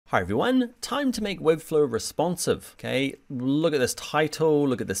Hi everyone, time to make Webflow responsive. Okay, look at this title,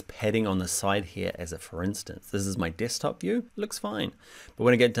 look at this padding on the side here as a for instance. This is my desktop view, it looks fine. But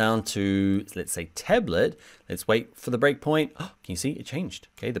when I get down to, let's say tablet, let's wait for the breakpoint. Oh, can you see it changed?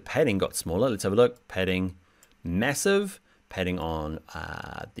 Okay, the padding got smaller. Let's have a look. Padding massive, padding on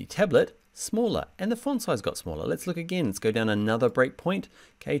the tablet smaller, and the font size got smaller. Let's look again. Let's go down another breakpoint,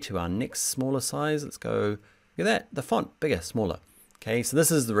 okay, to our next smaller size. Let's go, look at that, the font bigger, smaller. Okay, so this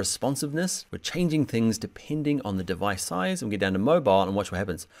is the responsiveness. We're changing things depending on the device size, and we get down to mobile and watch what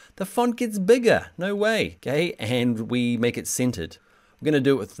happens. The font gets bigger, no way, okay? And we make it centered. We're gonna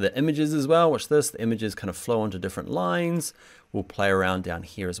do it with the images as well. Watch this, the images kind of flow onto different lines. We'll play around down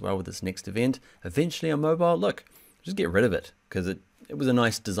here as well with this next event. Eventually on mobile, look, just get rid of it because it was a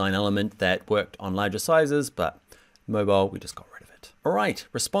nice design element that worked on larger sizes, but mobile, we just got rid of it. All right,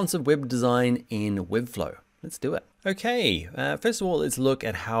 responsive web design in Webflow. Let's do it. Okay, first of all, let's look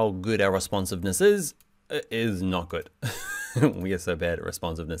at how good our responsiveness is. It is not good. We are so bad at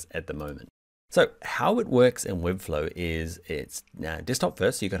responsiveness at the moment. So how it works in Webflow is it's desktop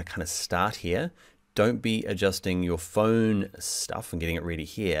first. So you're going to kind of start here. Don't be adjusting your phone stuff and getting it ready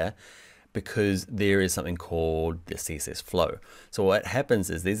here, because there is something called the CSS flow. So what happens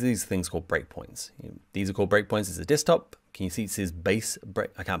is there's these things called breakpoints. These are called breakpoints. It's a desktop. Can you see it says base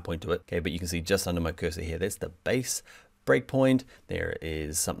break? I can't point to it, okay, but you can see just under my cursor here, that's the base breakpoint. There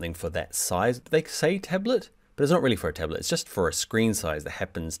is something for that size. They say tablet, but it's not really for a tablet. It's just for a screen size that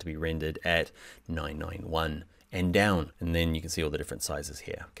happens to be rendered at 991 and down. And then you can see all the different sizes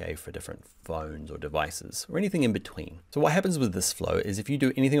here, okay, for different phones or devices or anything in between. So what happens with this flow is if you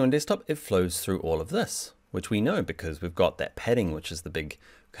do anything on desktop, it flows through all of this, which we know because we've got that padding, which is the big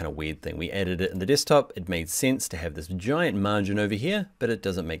kind of weird thing. We added it in the desktop. It made sense to have this giant margin over here, but it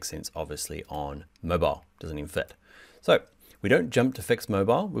doesn't make sense obviously on mobile. It doesn't even fit. So we don't jump to fix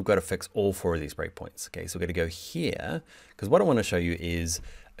mobile. We've got to fix all four of these breakpoints. Okay, so we're going to go here because what I want to show you is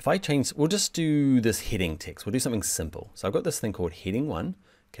if I change, we'll just do this heading text. We'll do something simple. So I've got this thing called heading one.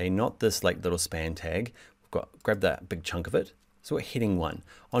 Okay, not this like little span tag. We've got, grab that big chunk of it. So we're heading one.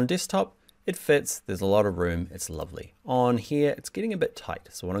 On desktop, it fits, there's a lot of room, it's lovely. On here, it's getting a bit tight.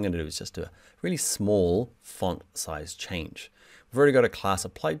 So what I'm gonna do is just do a really small font size change. We've already got a class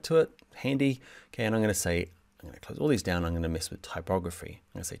applied to it, handy. Okay, and I'm gonna say, I'm gonna close all these down, I'm gonna mess with typography.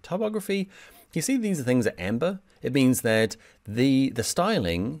 I'm gonna say typography. You see these things are amber? It means that the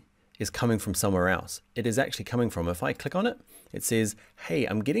styling is coming from somewhere else. It is actually coming from, if I click on it, it says, hey,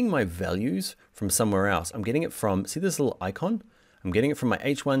 I'm getting my values from somewhere else. I'm getting it from, see this little icon? I'm getting it from my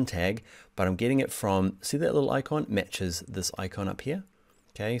H1 tag, but I'm getting it from, see that little icon matches this icon up here?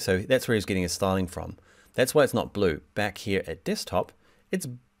 Okay, so that's where he's getting his styling from. That's why it's not blue. Back here at desktop, it's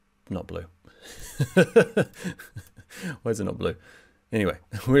not blue. Why is it not blue? Anyway,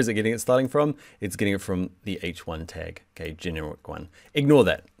 where is it getting its styling from? It's getting it from the H1 tag, okay, generic one. Ignore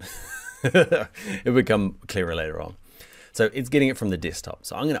that. It'll become clearer later on. So it's getting it from the desktop.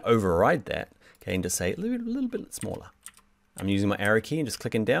 So I'm gonna override that, okay, and just say a little bit smaller. I'm using my arrow key and just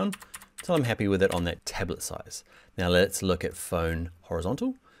clicking down until I'm happy with it on that tablet size. Now let's look at phone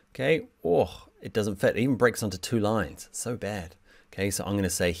horizontal. Okay, oh, it doesn't fit. It even breaks onto two lines. So bad. Okay, so I'm going to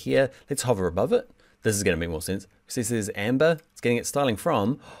say here, let's hover above it. This is going to make more sense. See, this is amber. It's getting its styling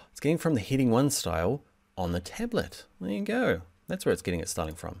from, it's getting from the heading one style on the tablet. There you go. That's where it's getting its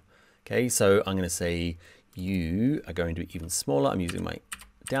styling from. Okay, so I'm going to say you are going to be even smaller. I'm using my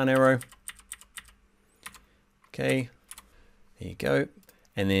down arrow. Okay. There you go.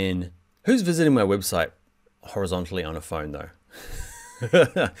 And then who's visiting my website horizontally on a phone though?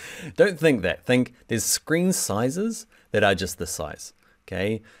 Don't think that. Think there's screen sizes that are just this size.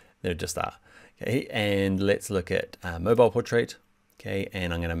 Okay. They just are. Okay. And let's look at mobile portrait. Okay.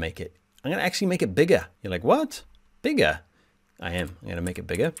 And I'm going to actually make it bigger. You're like, what? Bigger? I am. I'm going to make it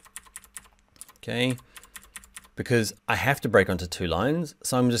bigger. Okay. Because I have to break onto two lines.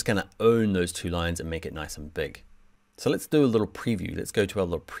 So I'm just going to own those two lines and make it nice and big. So let's do a little preview. Let's go to our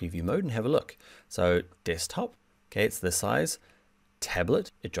little preview mode and have a look. So desktop, okay, it's this size.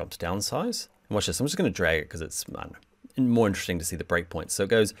 Tablet, it drops down size. And watch this, I'm just gonna drag it because it's more interesting to see the breakpoints. So it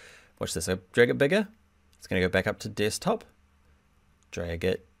goes, watch this, I drag it bigger. It's gonna go back up to desktop. Drag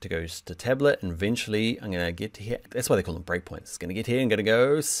it to go to tablet, and eventually I'm gonna get to here. That's why they call them breakpoints. It's gonna get here and gonna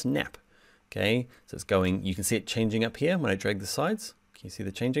go snap. Okay, so it's going, you can see it changing up here when I drag the sides. Can you see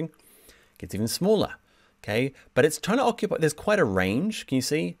the changing? It gets even smaller. Okay, but it's trying to occupy, there's quite a range, can you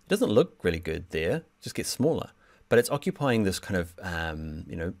see? It doesn't look really good there, it just gets smaller. But it's occupying this kind of,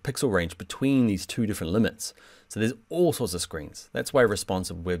 pixel range between these two different limits. So there's all sorts of screens. That's why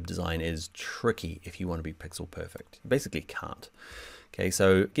responsive web design is tricky if you want to be pixel perfect. You basically can't. Okay,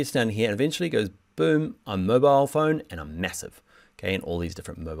 so it gets down here and eventually goes, boom, I'm mobile phone and I'm massive. Okay, and all these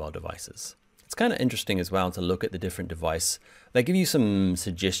different mobile devices. It's kind of interesting as well to look at the different device. They give you some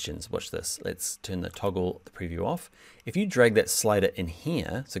suggestions. Watch this. Let's turn the toggle, the preview off. If you drag that slider in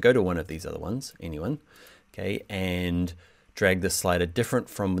here, so go to one of these other ones, anyone, okay, and drag this slider different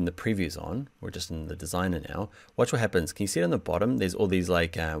from when the preview's on. We're just in the designer now. Watch what happens. Can you see it on the bottom? There's all these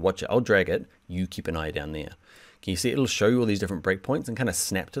like, watch it, I'll drag it. You keep an eye down there. Can you see it'll show you all these different breakpoints and kind of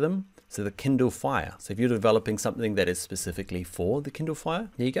snap to them? So the Kindle Fire. So if you're developing something that is specifically for the Kindle Fire,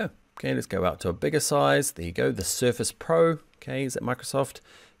 there you go. Okay, let's go out to a bigger size. There you go, the Surface Pro. Okay, is that Microsoft?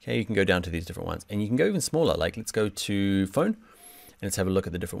 Okay, you can go down to these different ones and you can go even smaller. Like let's go to phone and let's have a look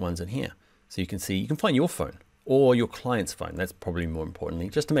at the different ones in here. So you can see, you can find your phone or your client's phone. That's probably more importantly,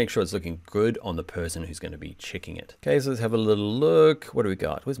 just to make sure it's looking good on the person who's going to be checking it. Okay, so let's have a little look. What do we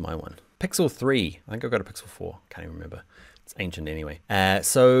got? Where's my one? Pixel 3. I think I've got a Pixel 4. Can't even remember. It's ancient anyway.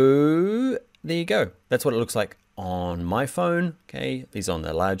 So there you go. That's what it looks like on my phone. Okay, these are on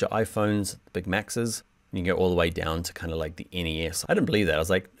the larger iPhones, the big Maxes. You can go all the way down to kind of like the NES. I didn't believe that. I was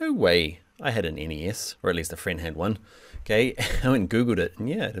like, no way. I had an NES, or at least a friend had one. Okay, I went and Googled it, and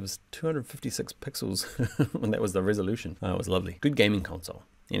yeah, it was 256 pixels when that was the resolution. Oh, it was lovely. Good gaming console.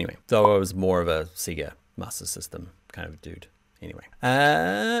 Anyway, so I was more of a Sega Master System kind of dude. Anyway,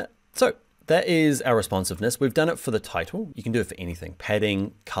 so that is our responsiveness. We've done it for the title. You can do it for anything,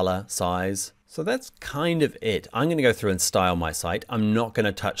 padding, color, size. So that's kind of it. I'm going to go through and style my site. I'm not going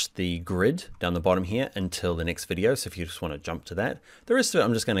to touch the grid down the bottom here until the next video. So if you just want to jump to that, the rest of it,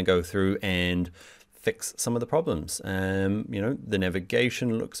 I'm just going to go through and fix some of the problems. You know, the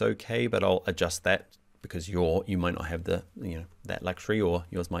navigation looks okay, but I'll adjust that because you might not have the, that luxury, or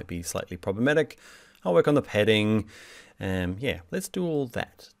yours might be slightly problematic. I'll work on the padding. Yeah, let's do all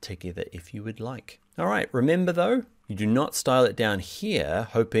that together if you would like. All right, remember though, you do not style it down here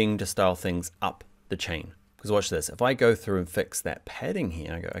hoping to style things up the chain. Because watch this, if I go through and fix that padding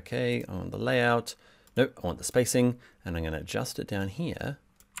here, I go, okay, I want the layout. Nope, I want the spacing, and I'm gonna adjust it down here.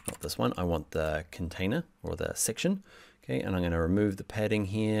 Not this one, I want the container or the section. Okay, and I'm gonna remove the padding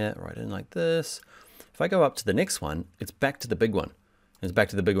here, right in like this. If I go up to the next one, it's back to the big one. It's back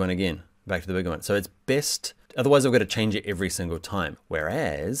to the big one again, back to the big one. So it's best, otherwise I've got to change it every single time.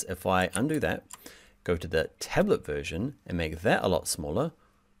 Whereas if I undo that, go to the tablet version and make that a lot smaller,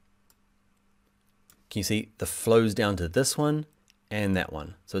 can you see the flows down to this one and that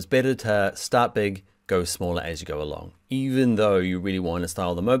one? So it's better to start big, go smaller as you go along. Even though you really want to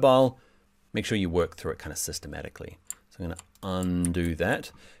style the mobile, make sure you work through it kind of systematically. So I'm going to undo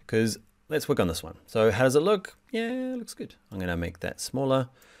that because let's work on this one. So how does it look? Yeah, it looks good. I'm going to make that smaller.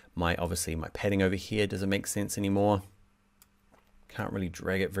 Obviously my padding over here doesn't make sense anymore. Can't really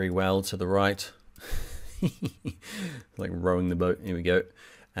drag it very well to the right. Like rowing the boat. Here we go.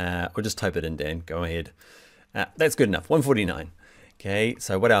 Or just type it in, Dan. Go ahead. That's good enough. 149. Okay,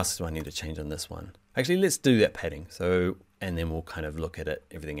 so what else do I need to change on this one? Actually, let's do that padding. So, and then we'll kind of look at it,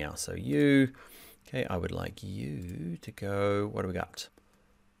 everything else. So okay, I would like you to go, what do we got?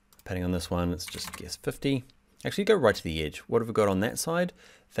 Padding on this one, let's just guess 50. Actually, go right to the edge. What have we got on that side?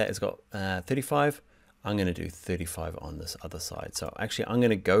 That has got 35. I'm going to do 35 on this other side. So actually, I'm going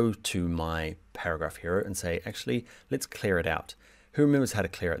to go to my paragraph hero and say, actually, let's clear it out. Who remembers how to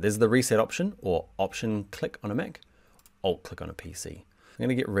clear it? There's the reset option, or option click on a Mac, alt click on a PC. I'm going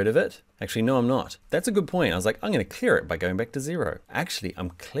to get rid of it. Actually, no, I'm not. That's a good point. I was like, I'm going to clear it by going back to 0. Actually,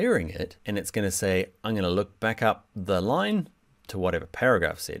 I'm clearing it and it's going to say, I'm going to look back up the line to whatever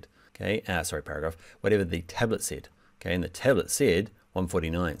paragraph said. Okay, sorry, paragraph, whatever the tablet said. Okay, and the tablet said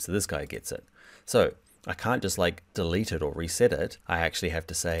 149, so this guy gets it. So I can't just like delete it or reset it. I actually have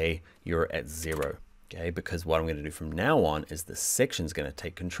to say you're at 0. Okay, because what I'm going to do from now on is the section's going to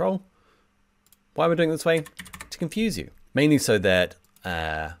take control. Why am I doing it this way? To confuse you. Mainly so that,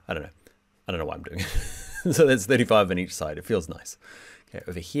 I don't know why I'm doing it. So that's 35 on each side. It feels nice. Okay,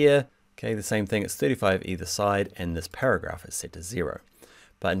 over here, okay, the same thing. It's 35 either side, and this paragraph is set to 0.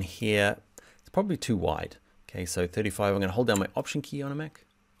 But in here, it's probably too wide. Okay, so 35, I'm going to hold down my option key on a Mac,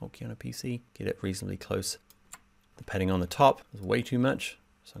 alt key on a PC, get it reasonably close. The padding on the top is way too much.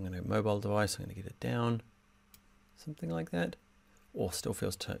 So I'm going to mobile device, I'm going to get it down, something like that. Or still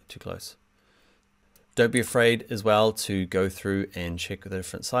feels too close. Don't be afraid as well to go through and check the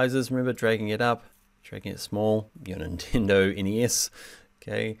different sizes. Remember, dragging it up, dragging it small, your Nintendo NES,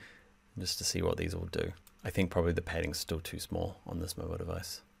 okay, just to see what these all do. I think probably the padding's still too small on this mobile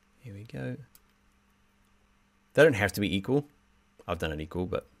device. Here we go. They don't have to be equal. I've done it equal,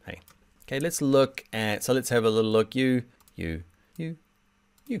 but hey. Okay, let's look at, so let's have a little look. You.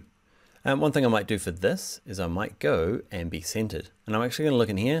 One thing I might do for this is I might go and be centered. And I'm actually going to look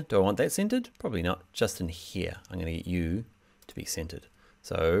in here. Do I want that centered? Probably not. Just in here, I'm going to get you to be centered.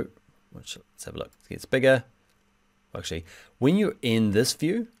 So let's have a look. It gets bigger. Actually, when you're in this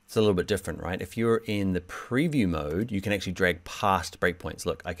view, it's a little bit different, right? If you're in the preview mode, you can actually drag past breakpoints.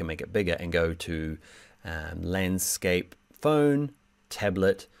 Look, I can make it bigger and go to landscape, phone,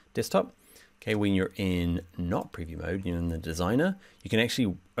 tablet, desktop. Okay, when you're in not preview mode, you're in the designer, you can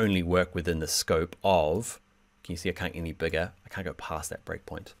actually only work within the scope of, can you see I can't get any bigger? I can't go past that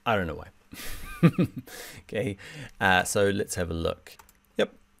breakpoint. I don't know why. Okay, so let's have a look.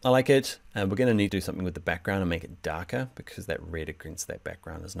 Yep, I like it. We're gonna need to do something with the background and make it darker because that red against that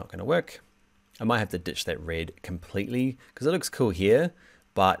background is not gonna work. I might have to ditch that red completely because it looks cool here,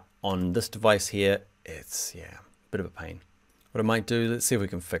 but on this device here, it's, yeah, a bit of a pain. What I might do, let's see if we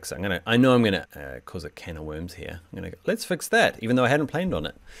can fix it. I know I'm gonna cause a can of worms here. I'm gonna go, let's fix that, even though I hadn't planned on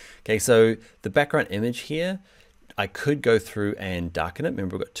it. Okay, so the background image here, I could go through and darken it.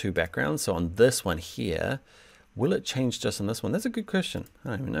 Remember, we've got two backgrounds. So on this one here, will it change just on this one? That's a good question. I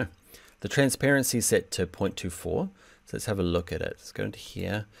don't even know. The transparency is set to 0.24. So let's have a look at it. Let's go into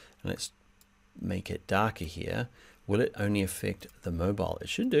here and let's make it darker here. Will it only affect the mobile? It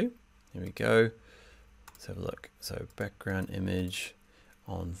should do. Here we go. Let's have a look. So background image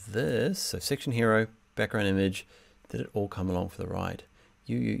on this. So section hero, background image. Did it all come along for the ride?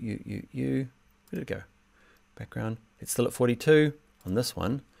 Where did it go? Background. It's still at 42. On this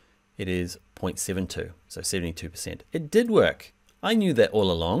one, it is 0.72. So 72%. It did work. I knew that all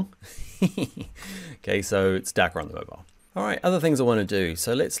along. Okay, so it's darker on the mobile. All right, other things I want to do.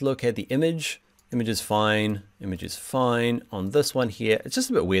 So let's look at the image. Image is fine. Image is fine. On this one here, it's just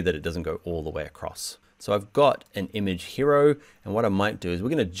a bit weird that it doesn't go all the way across. So I've got an image hero, and what I might do is we're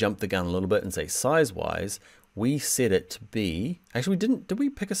going to jump the gun a little bit and say size-wise, we set it to be, actually did we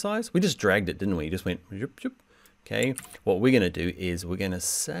pick a size? We just dragged it, didn't we? Just went, zoop, zoop. Okay, what we're going to do is we're going to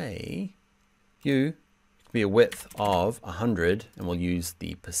say you be a width of 100, and we'll use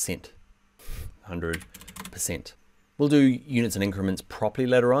the percent, 100%. We'll do units and increments properly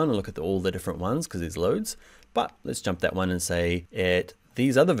later on and look at all the different ones because there's loads, but let's jump that one and say at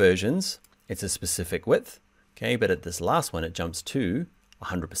these other versions, it's a specific width, okay, but at this last one, it jumps to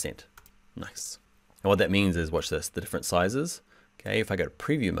 100%. Nice. And what that means is, watch this, the different sizes, okay, if I go to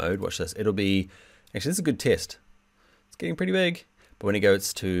preview mode, watch this, it'll be, actually this is a good test. It's getting pretty big, but when it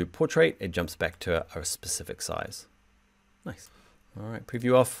goes to portrait, it jumps back to a specific size. Nice. All right,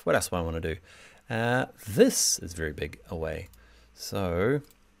 preview off. What else do I want to do? This is very big away. So,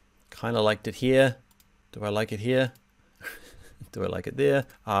 kind of liked it here. Do I like it here? Do I like it there?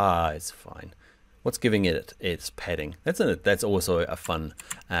 Ah, it's fine. What's giving it its padding? That's also a fun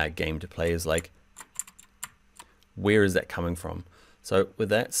game to play, is like, where is that coming from? So with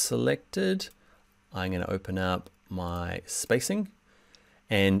that selected, I'm going to open up my spacing,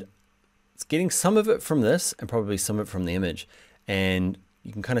 and it's getting some of it from this and probably some of it from the image. And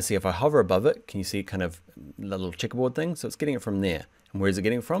you can kind of see if I hover above it, can you see kind of the little checkerboard thing? So it's getting it from there. And where is it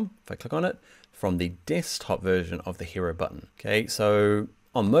getting it from? If I click on it, from the desktop version of the hero button. Okay, so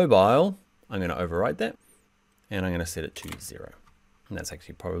on mobile, I'm going to overwrite that and I'm going to set it to 0. And that's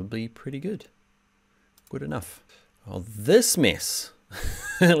actually probably pretty good. Good enough. Well, this mess,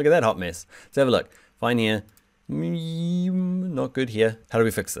 look at that hot mess. Let's have a look. Fine here. Not good here. How do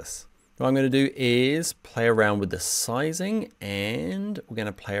we fix this? What I'm going to do is play around with the sizing, and we're going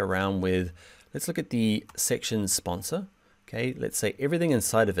to play around with, let's look at the section sponsor. Okay, let's say everything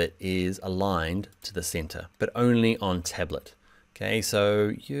inside of it is aligned to the center, but only on tablet. Okay,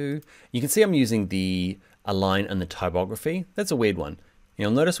 so you can see I'm using the align and the typography. That's a weird one.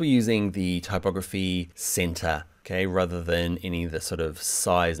 You'll notice we're using the typography center, okay, rather than any of the sort of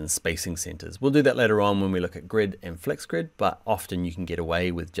size and spacing centers. We'll do that later on when we look at grid and flex grid, but often you can get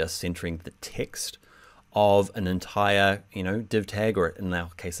away with just centering the text of an entire, div tag, or in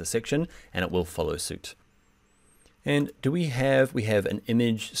our case, a section, and it will follow suit. And do we have an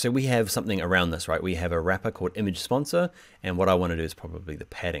image? So we have something around this, right? We have a wrapper called image sponsor, and what I want to do is probably the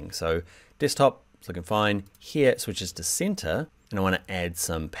padding. So desktop, it's looking fine. Here it switches to center, and I want to add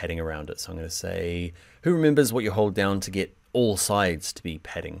some padding around it. So I'm going to say, who remembers what you hold down to get all sides to be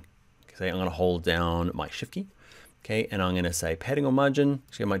padding? Okay, I'm going to hold down my shift key. Okay, and I'm going to say padding or margin.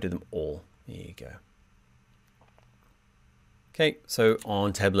 Actually, I might do them all. There you go. Okay, so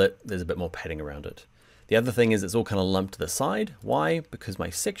on tablet, there's a bit more padding around it. The other thing is it's all kind of lumped to the side. Why? Because my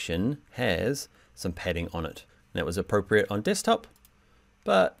section has some padding on it. And that was appropriate on desktop,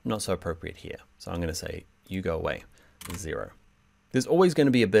 but not so appropriate here. So I'm going to say, you go away, 0. There's always going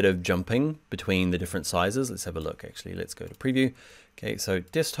to be a bit of jumping between the different sizes. Let's have a look, actually. Let's go to preview. Okay, so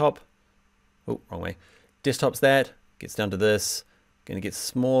desktop, Oh, wrong way. Desktop's that, gets down to this, gonna get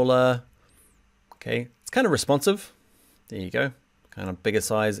smaller. Okay, it's kind of responsive. There you go. Kind of bigger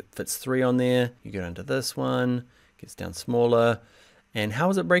size, it fits 3 on there. You go down to this one, gets down smaller. And how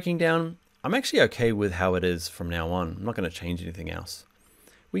is it breaking down? I'm actually okay with how it is from now on. I'm not gonna change anything else.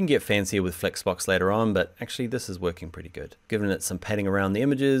 We can get fancier with Flexbox later on, but actually this is working pretty good. Giving it some padding around the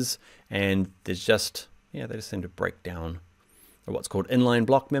images, and there's just, yeah, they just seem to break down what's called inline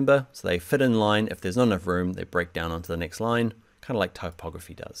block member. So they fit in line. If there's not enough room, they break down onto the next line, kind of like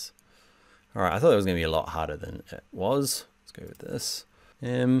Typography does. All right, I thought it was gonna be a lot harder than it was. Let's go with this.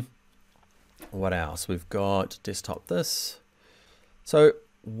 What else? We've got desktop this. So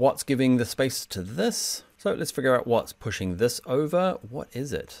what's giving the space to this? So let's figure out what's pushing this over. What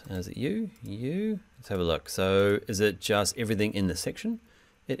is it? Is it you? Let's have a look. So is it just everything in the section?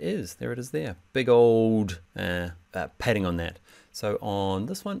 It is. There it is there. Big old padding on that. So on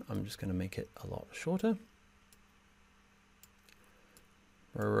this one, I'm just going to make it a lot shorter.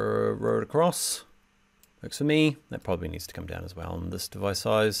 Row it across. Works for me. That probably needs to come down as well on this device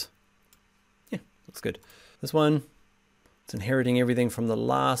size. Yeah, looks good. This one, it's inheriting everything from the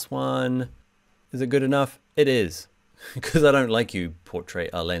last one. Is it good enough? It is, because I don't like you portrait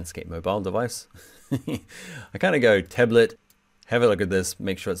a landscape mobile device. I kind of go tablet, have a look at this,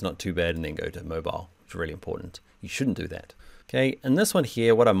 make sure it's not too bad, and then go to mobile. It's really important. You shouldn't do that. Okay, and this one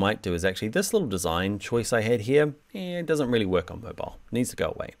here, what I might do is actually this little design choice I had here, it doesn't really work on mobile. It needs to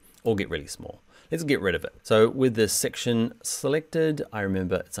go away or get really small. Let's get rid of it. So with this section selected, I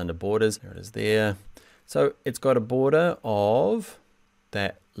remember it's under borders. There it is there. So it's got a border of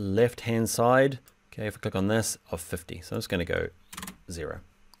that left-hand side. Okay, if I click on this, of 50. So I'm just going to go 0.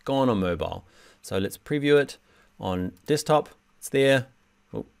 Gone on mobile. So let's preview it on desktop. It's there.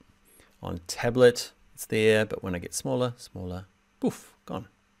 Oh, on tablet, it's there. But when I get smaller, poof, gone.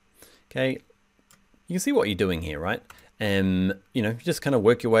 Okay, you can see what you're doing here, right? You know, just kind of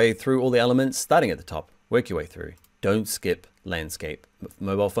work your way through all the elements, starting at the top. Work your way through. Don't skip landscape,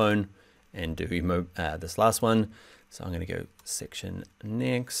 mobile phone, and do this last one. So I'm going to go section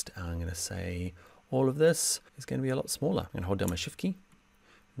next. I'm going to say all of this is going to be a lot smaller. I'm going to hold down my shift key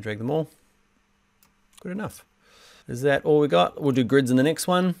and drag them all. Good enough. Is that all we got? We'll do grids in the next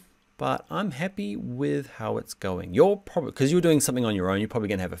one, but I'm happy with how it's going. You're probably, because you're doing something on your own, you're probably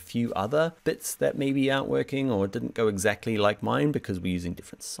going to have a few other bits that maybe aren't working or didn't go exactly like mine because we're using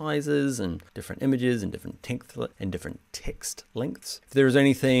different sizes and different images and different text lengths. If there is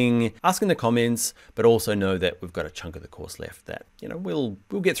anything, ask in the comments, but also know that we've got a chunk of the course left that, you know, we'll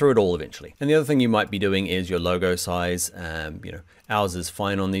get through it all eventually. And the other thing you might be doing is your logo size. You know, ours is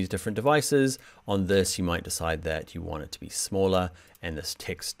fine on these different devices. On this, you might decide that you want it to be smaller and this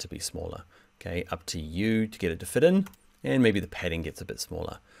text to be smaller. Okay, up to you to get it to fit in, and maybe the padding gets a bit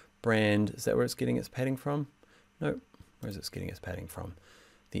smaller. Brand, is that where it's getting its padding from? No, where is it getting its padding from?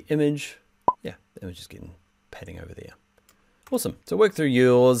 The image, yeah, the image is getting padding over there. Awesome, so work through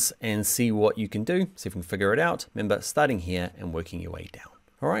yours and see what you can do, see if we can figure it out. Remember, starting here and working your way down.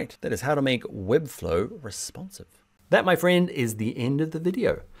 All right, that is how to make Webflow responsive. That, my friend, is the end of the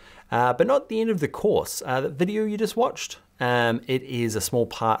video, but not the end of the course. The video you just watched, it is a small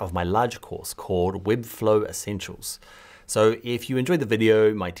part of my larger course called Webflow Essentials. So if you enjoyed the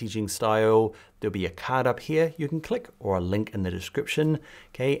video, my teaching style, there'll be a card up here you can click or a link in the description,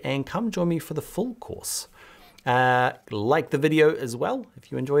 okay? And come join me for the full course. Like the video as well if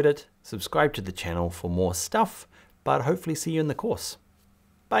you enjoyed it. Subscribe to the channel for more stuff, but hopefully see you in the course.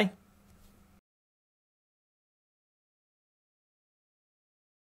 Bye.